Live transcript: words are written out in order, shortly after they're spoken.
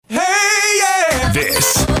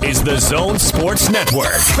This is the Zone Sports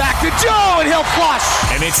Network. Back to Joe, and he'll flush.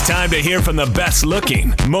 And it's time to hear from the best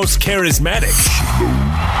looking, most charismatic,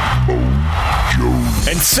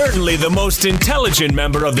 and certainly the most intelligent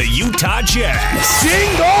member of the Utah Jazz.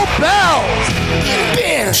 Jingle bells.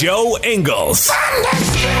 Bam. Joe Ingles.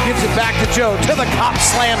 Gives it back to Joe. To the cup,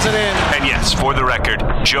 slams it in. And yes, for the record,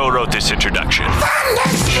 Joe wrote this introduction.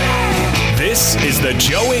 This is the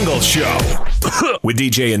Joe Ingles Show with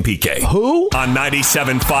DJ and PK. Who? On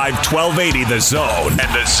 97.5, 1280 The Zone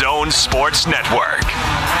and the Zone Sports Network.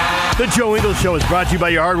 The Joe Ingles Show is brought to you by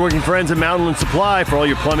your hardworking friends at Mountainland Supply. For all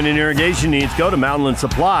your plumbing and irrigation needs, go to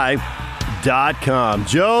mountainlandsupply.com.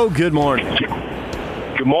 Joe, good morning.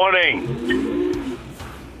 Good morning.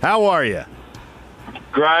 How are you?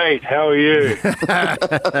 Great. How are you?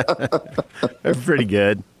 Pretty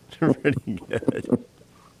good. Pretty good.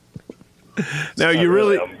 Now,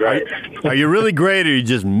 I'm great. Are you really great, or are you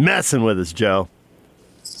just messing with us, Joe?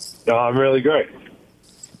 No, I'm really great.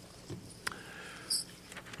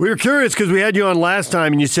 We were curious because we had you on last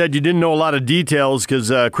time, and you said you didn't know a lot of details because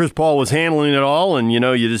Chris Paul was handling it all, and, you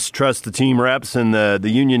just trust the team reps and the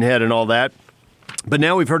union head and all that. But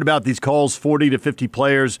now we've heard about these calls, 40 to 50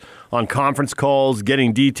 players on conference calls,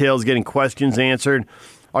 getting details, getting questions answered.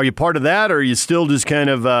 Are you part of that, or are you still just kind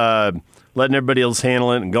of letting everybody else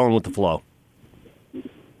handle it and going with the flow?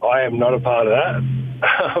 I am not a part of that.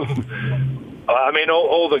 I mean,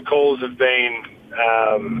 all the calls have been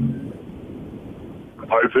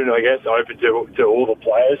open, I guess, open to all the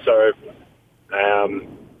players. So a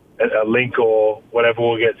link or whatever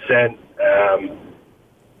will get sent.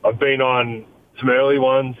 I've been on some early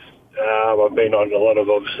ones. I've been on a lot of,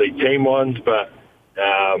 obviously, team ones, but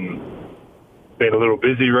been a little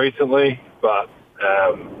busy recently. But,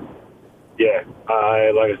 like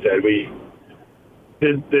I said,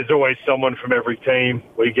 there's always someone from every team.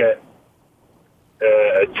 We get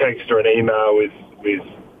a text or an email with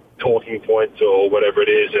talking points or whatever it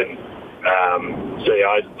is, and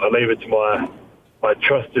I leave it to my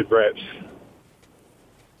trusted reps.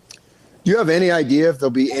 Do you have any idea if there'll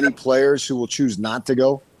be any players who will choose not to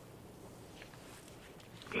go?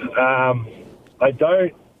 I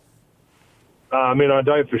don't. I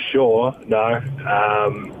don't for sure. No.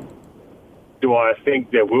 Do I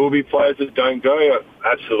think there will be players that don't go?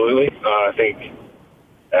 Absolutely. I think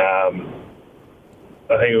it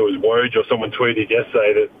was Woj or someone tweeted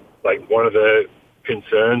yesterday that one of the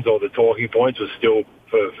concerns or the talking points was still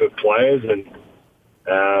for players, and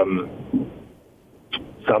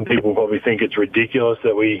some people probably think it's ridiculous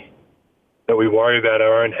that we worry about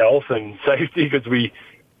our own health and safety because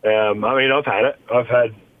I've had it. I've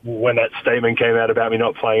had when that statement came out about me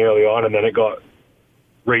not playing early on, and then it got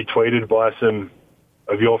retweeted by some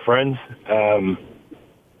of your friends. A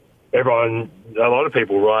lot of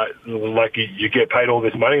people write, you get paid all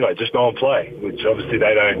this money, just go and play, which obviously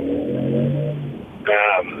they don't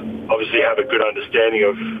obviously have a good understanding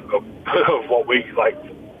of what we like.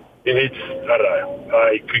 It's, I don't know,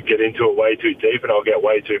 I could get into it way too deep and I'll get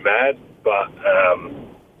way too mad, but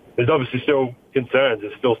there's obviously still concerns.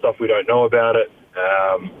 There's still stuff we don't know about it.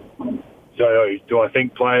 So do I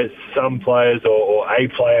think some players or a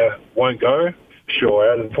player won't go? Sure.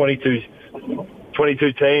 Out of the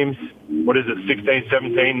 22 teams, what is it, 16,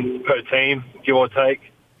 17 per team, give or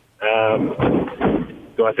take?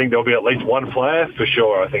 Do I think there'll be at least one player? For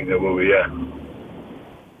sure, I think there will be, yeah.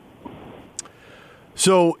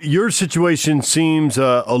 So your situation seems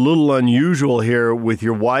a little unusual here with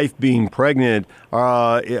your wife being pregnant.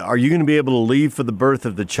 Are you going to be able to leave for the birth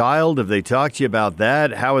of the child? Have they talked to you about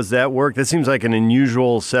that? How does that work? That seems like an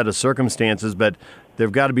unusual set of circumstances, but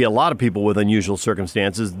there've got to be a lot of people with unusual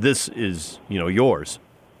circumstances. This is, yours.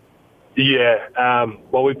 Yeah.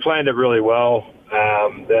 Well, we planned it really well,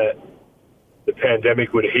 that the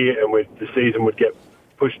pandemic would hit and the season would get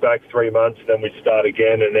pushed back 3 months, and then we'd start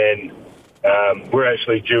again, and then we're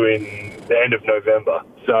actually due in the end of November.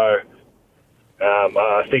 So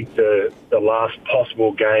I think the last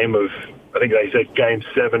possible game I think they said Game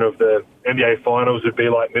 7 of the NBA Finals would be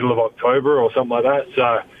middle of October or something like that.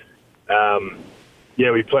 So,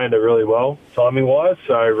 we planned it really well, timing-wise.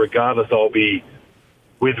 So regardless, I'll be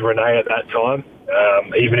with Renee at that time.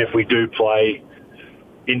 Even if we do play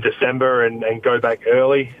in December and go back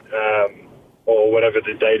early, or whatever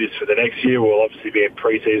the date is for the next year, we'll obviously be in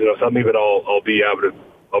preseason or something, but I'll be able to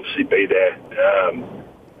obviously be there.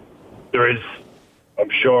 There is,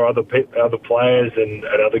 I'm sure, other players and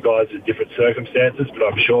other guys in different circumstances, but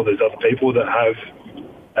I'm sure there's other people that have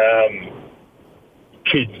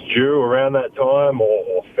kids due around that time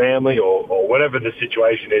or family or whatever the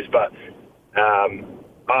situation is. But I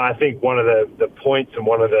I think one of the points and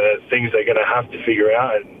one of the things they're going to have to figure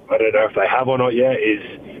out, and I don't know if they have or not yet,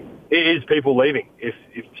 is people leaving. If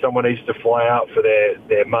someone needs to fly out for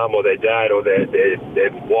their mum or their dad or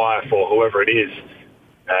their wife or whoever it is,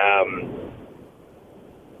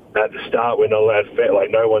 at the start we're not allowed,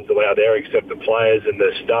 no one's allowed there except the players and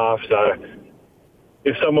the staff. So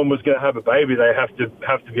if someone was going to have a baby, they have to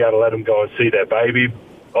be able to let them go and see their baby.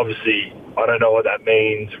 Obviously, I don't know what that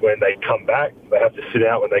means when they come back. They have to sit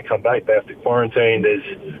out when they come back. They have to quarantine.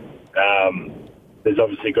 There's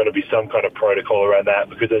obviously got to be some kind of protocol around that,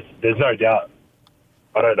 because there's no doubt.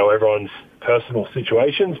 I don't know everyone's personal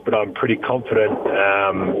situations, but I'm pretty confident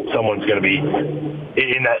someone's going to be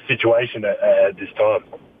in that situation at this time.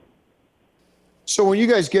 So when you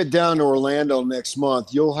guys get down to Orlando next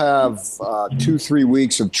month, you'll have 2-3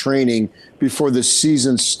 weeks of training before the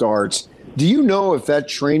season starts. Do you know if that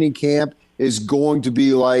training camp is going to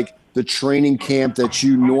be like the training camp that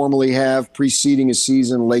you normally have preceding a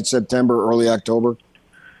season, late September, early October?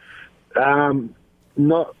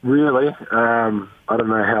 Not really. I don't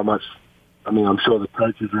know how much. I mean, I'm sure the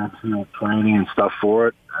coaches are obviously training and stuff for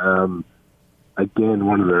it. Again,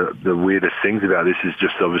 one of the weirdest things about this is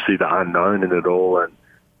just obviously the unknown in it all.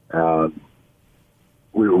 And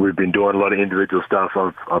we've been doing a lot of individual stuff.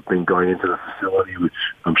 I've been going into the facility, which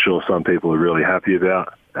I'm sure some people are really happy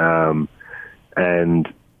about. And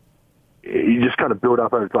you just kind of build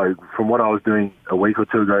up over time. From what I was doing a week or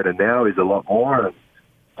two ago to now is a lot more.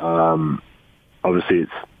 And obviously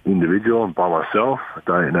it's individual and by myself.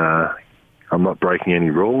 I'm not breaking any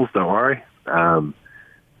rules, don't worry.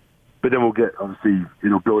 But then we'll get, obviously,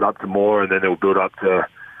 it'll build up to more, and then it'll build up to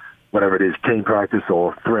whatever it is, team practice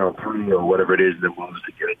or 3-on-3 or whatever it is, and then we'll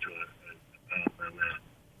obviously get into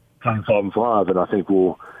playing 5-on-5, and I think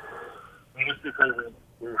we'll have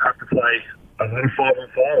to play a little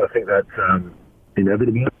 5-on-5. I think that's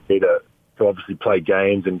inevitable. We need to obviously play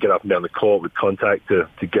games and get up and down the court with contact to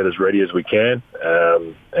get as ready as we can,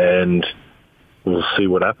 and we'll see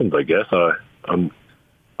what happens, I guess.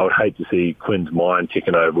 I would hate to see Quinn's mind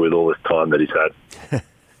ticking over with all this time that he's had.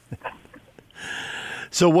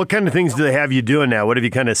 So what kind of things do they have you doing now? What have you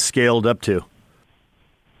kind of scaled up to?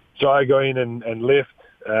 So I go in and lift.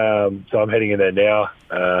 So I'm heading in there now.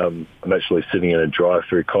 I'm actually sitting in a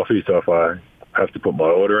drive-through coffee, so if I have to put my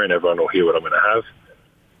order in, everyone will hear what I'm going to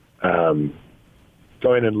have.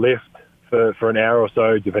 Go in and lift for an hour or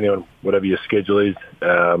so, depending on whatever your schedule is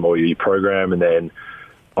or your program, and then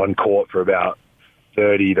on court for about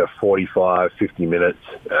 30 to 45, 50 minutes.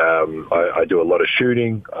 I do a lot of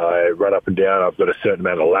shooting. I run up and down. I've got a certain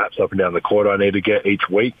amount of laps up and down the court I need to get each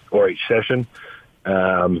week or each session,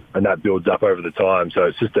 and that builds up over the time. So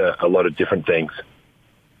it's just a lot of different things.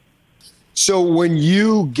 So when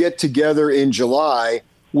you get together in July,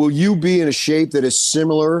 will you be in a shape that is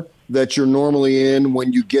similar that you're normally in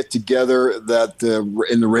when you get together in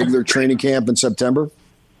the regular training camp in September?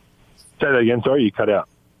 Say that again. Sorry, you cut out.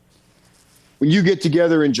 When you get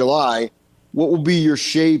together in July, what will be your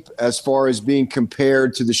shape as far as being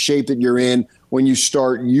compared to the shape that you're in when you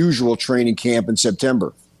start usual training camp in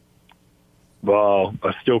September? Well,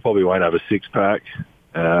 I still probably won't have a six-pack.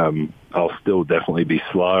 I'll still definitely be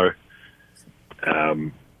slow.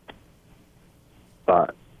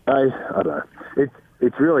 But I don't know.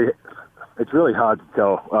 It's really hard to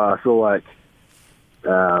tell. I feel like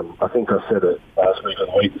I think I said it last week or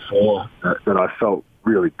the week before that I felt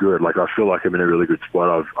really good. Like I feel like I'm in a really good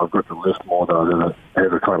spot. I've got to lift more than I've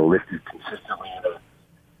ever kind of lifted consistently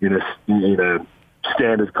in a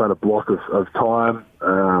standard kind of block of time.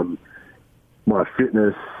 My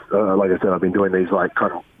fitness, like I said, I've been doing these like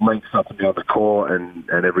kind of lengths up and down the court, and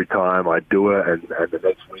every time I do it, and the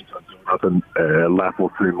next week I do it up and a lap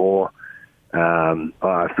or two more,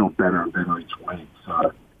 I feel better and better each week.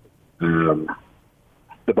 So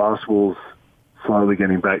the basketball's slowly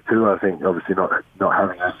getting back to. I think obviously not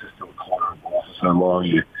having access to a corner and ball for so long,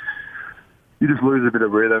 you just lose a bit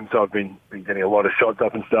of rhythm. So I've been getting a lot of shots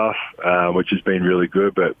up and stuff, which has been really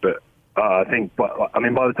good. But I think, by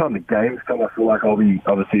the time the games come, I feel like I'll be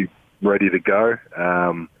obviously ready to go.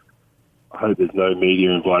 I hope there's no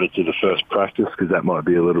media invited to the first practice because that might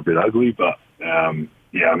be a little bit ugly. But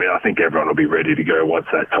I think everyone will be ready to go once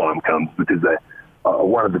that time comes, because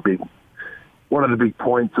one of the big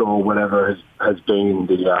points or whatever has been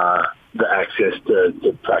the access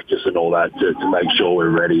to practice and all that to make sure we're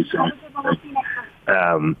ready. So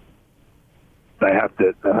they have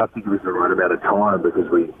to give us the right amount of time, because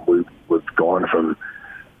we've gone from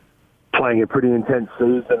playing a pretty intense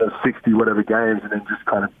season of 60 whatever games and then just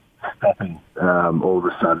kind of stopping all of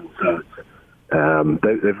a sudden. So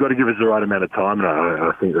they've got to give us the right amount of time, and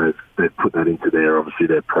I think they've put that into their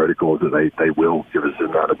protocols that they will give us the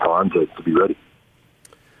amount of time to be ready.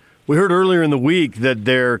 We heard earlier in the week that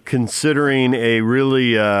they're considering a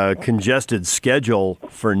really congested schedule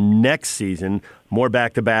for next season, more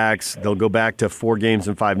back-to-backs. They'll go back to 4 games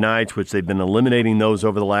and 5 nights, which they've been eliminating those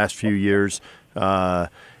over the last few years.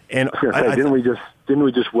 Didn't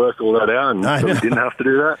we just work all that out and so we didn't have to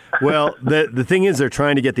do that? Well, the thing is they're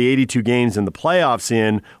trying to get the 82 games and the playoffs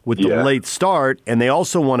in with the late start, and they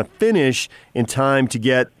also want to finish in time to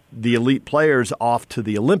get the elite players off to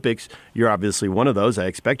the Olympics. You're obviously one of those. I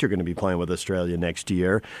expect you're going to be playing with Australia next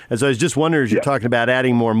year. And so I was just wondering, as you're talking about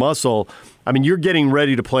adding more muscle, I mean, you're getting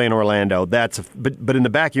ready to play in Orlando. But in the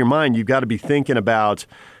back of your mind, you've got to be thinking about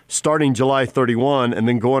starting July 31 and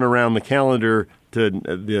then going around the calendar to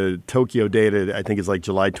the Tokyo date, I think it's like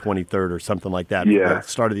July 23rd or something like that, the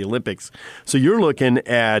start of the Olympics. So you're looking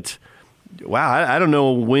at, wow, I don't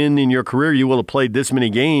know when in your career you will have played this many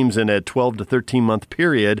games in a 12 to 13-month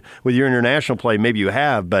period. With your international play, maybe you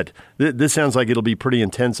have, but this sounds like it'll be pretty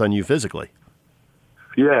intense on you physically.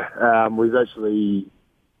 Yeah, we've actually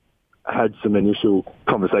had some initial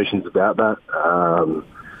conversations about that.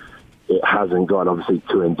 It hasn't gone, obviously,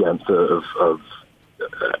 too in-depth of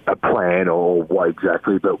a plan or what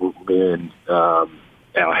exactly, but me and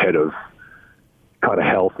our head of kind of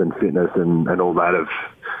health and fitness and all that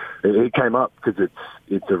it came up because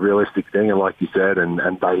it's a realistic thing, and like you said, and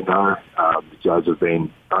they know the Jazz have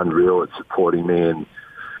been unreal at supporting me and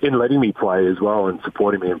in letting me play as well, and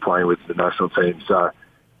supporting me in playing with the national team. So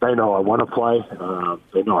they know I want to play.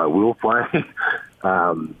 They know I will play.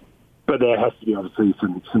 But there has to be obviously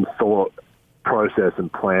some thought process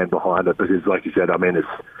and plan behind it, because like you said, I mean, it's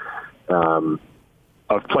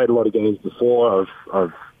I've played a lot of games before.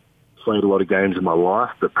 I've played a lot of games in my life,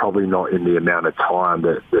 but probably not in the amount of time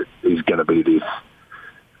that is going to be this,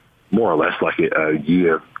 more or less like a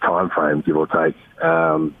year time frame, give or take.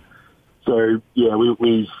 So yeah,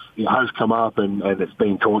 it has come up and it's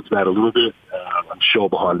been talked about a little bit. I'm sure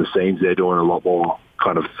behind the scenes they're doing a lot more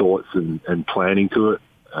kind of thoughts and planning to it.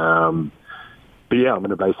 But yeah, I'm going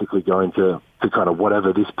to basically go into kind of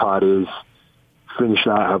whatever this part is, finish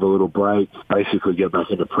that, have a little break, basically get back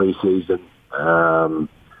into preseason,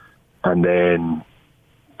 and then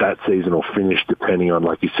that season will finish depending on,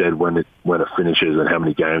 like you said, when it finishes and how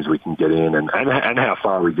many games we can get in and how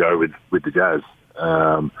far we go with the Jazz.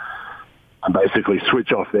 And basically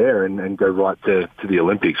switch off there and go right to the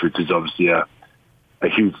Olympics, which is obviously a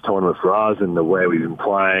huge tournament for us, and the way we've been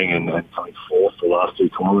playing and coming fourth the last 2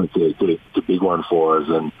 tournaments, it's a big one for us.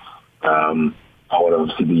 And I want to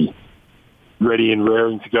obviously be ready and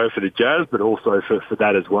raring to go for the Jazz, but also for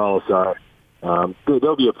that as well. So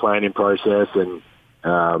there'll be a planning process, and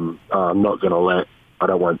I'm not going to I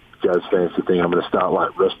don't want Jazz fans to think I'm going to start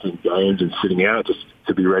like resting games and sitting out just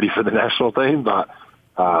to be ready for the national team, but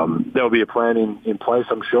there'll be a plan in place,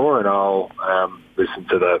 I'm sure, and I'll listen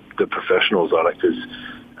to the professionals on it, because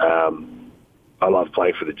I love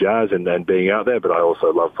playing for the Jazz and then being out there, but I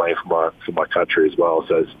also love playing for my country as well.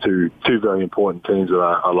 So it's two very important teams that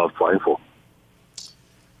I love playing for.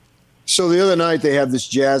 So the other night they have this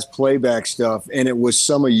Jazz playback stuff, and it was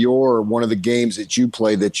one of the games that you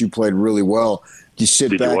played really well. Did you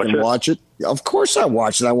sit back and watch it? Of course I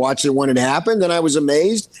watched it. I watched it when it happened, and I was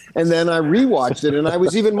amazed. And then I rewatched it, and I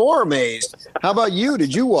was even more amazed. How about you?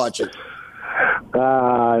 Did you watch it?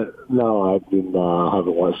 No, I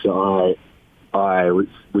haven't watched it.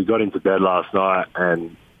 We got into bed last night,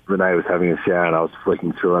 and Renee was having a shower, and I was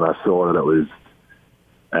flicking through, and I saw that it was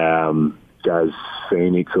Jazz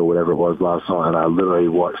Phoenix or whatever it was last night, and I literally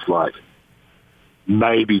watched like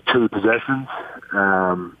maybe 2 possessions,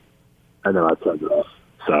 and then I turned it off.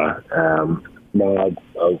 So no,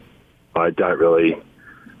 I don't really.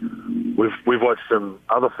 We've watched some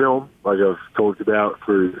other film, like I've talked about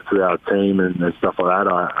through our team and stuff like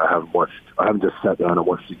that. I haven't just sat down and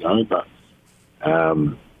watched the game, but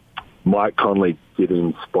Mike Conley did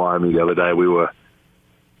inspire me the other day. We were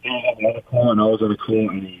on a call, and I was on a call,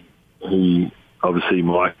 and he obviously,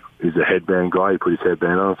 Mike is a headband guy. He put his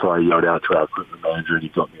headband on, so I yelled out to our equipment manager, and he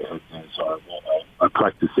got me a headband. So I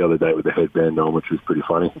practiced the other day with the headband on, which was pretty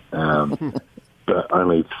funny. But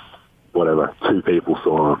only 2 people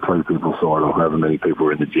saw it, or 3 people saw it, or however many people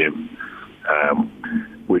were in the gym,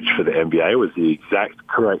 which for the NBA was the exact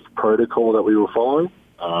correct protocol that we were following.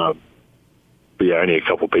 But yeah, only a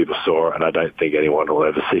couple people saw it, and I don't think anyone will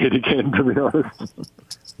ever see it again, to be honest.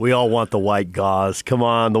 We all want the white gauze. Come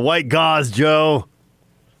on, the white gauze, Joe.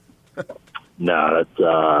 No,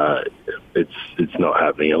 it's not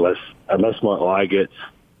happening unless my eye gets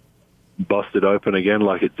busted open again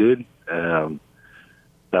like it did.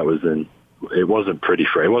 That was it wasn't pretty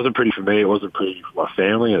for, it wasn't pretty for me, it wasn't pretty for my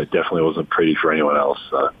family, and it definitely wasn't pretty for anyone else.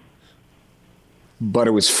 So. But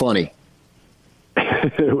it was funny.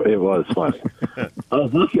 It was funny. I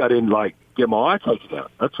was lucky I didn't get my eye taken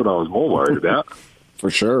out. That's what I was more worried about. For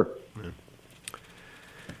sure.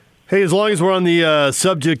 Hey, as long as we're on the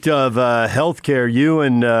subject of healthcare, you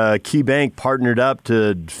and KeyBank partnered up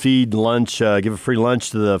to feed lunch, give a free lunch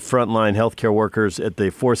to the frontline healthcare workers at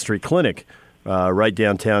the 4th Street Clinic, right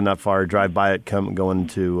downtown, not far. Drive by it, going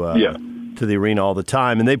to the arena all the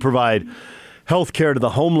time, and they provide health care to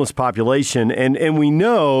the homeless population. And we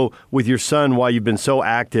know with your son why you've been so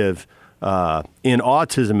active in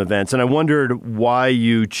autism events. And I wondered why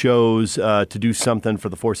you chose to do something for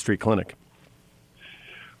the 4th Street Clinic.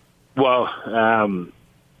 Well,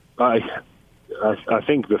 I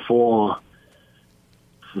think before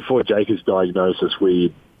Jacob's diagnosis,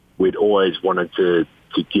 we'd always wanted to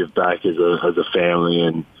give back as a family,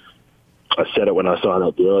 and I said it when I signed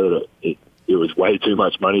that deal that it was way too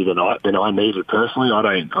much money than I needed personally.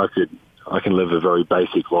 I can live a very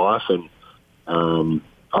basic life, and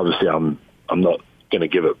obviously I'm not going to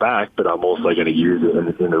give it back, but I'm also going to use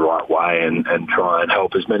it in the right way and try and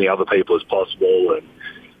help as many other people as possible.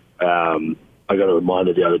 And I got a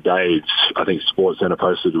reminder the other day. I think SportsCenter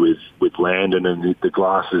posted with Landon and the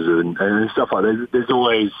glasses and stuff like that. There's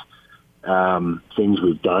always things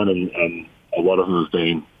we've done, and a lot of them have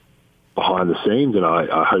been behind the scenes, and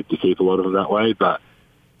I hope to keep a lot of them that way. But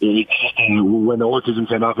when autism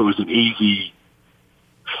came up, it was an easy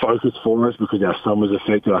focus for us because our son was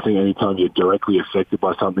affected. I think anytime you're directly affected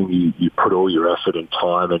by something, you put all your effort and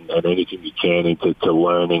time and anything you can into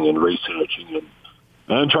learning and researching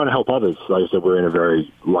and trying to help others. Like I said, we're in a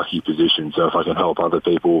very lucky position. So if I can help other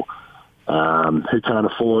people who can't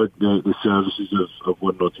afford the services of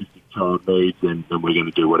what an autistic child needs, then we're going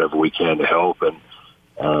to do whatever we can to help. And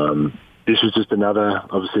this was just another.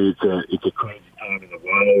 Obviously, it's a crazy time in the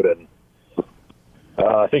world, and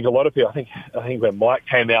I think a lot of people. I think when Mike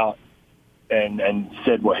came out and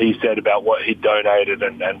said what he said about what he donated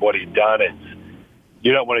and what he'd done,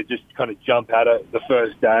 you don't want to just kind of jump at it the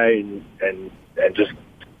first day and just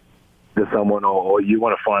to someone, or you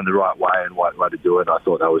want to find the right way and way to do it. And I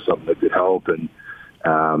thought that was something that could help, and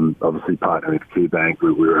obviously partnering with KeyBank,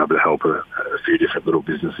 we were able to help a few different little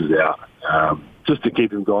businesses out, just to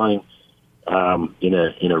keep them going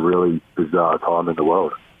in a really bizarre time in the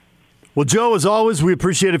world. Well, Joe, as always, we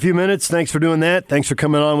appreciate a few minutes. Thanks for doing that. Thanks for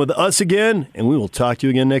coming on with us again, and we will talk to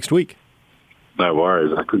you again next week. No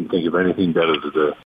worries. I couldn't think of anything better to do.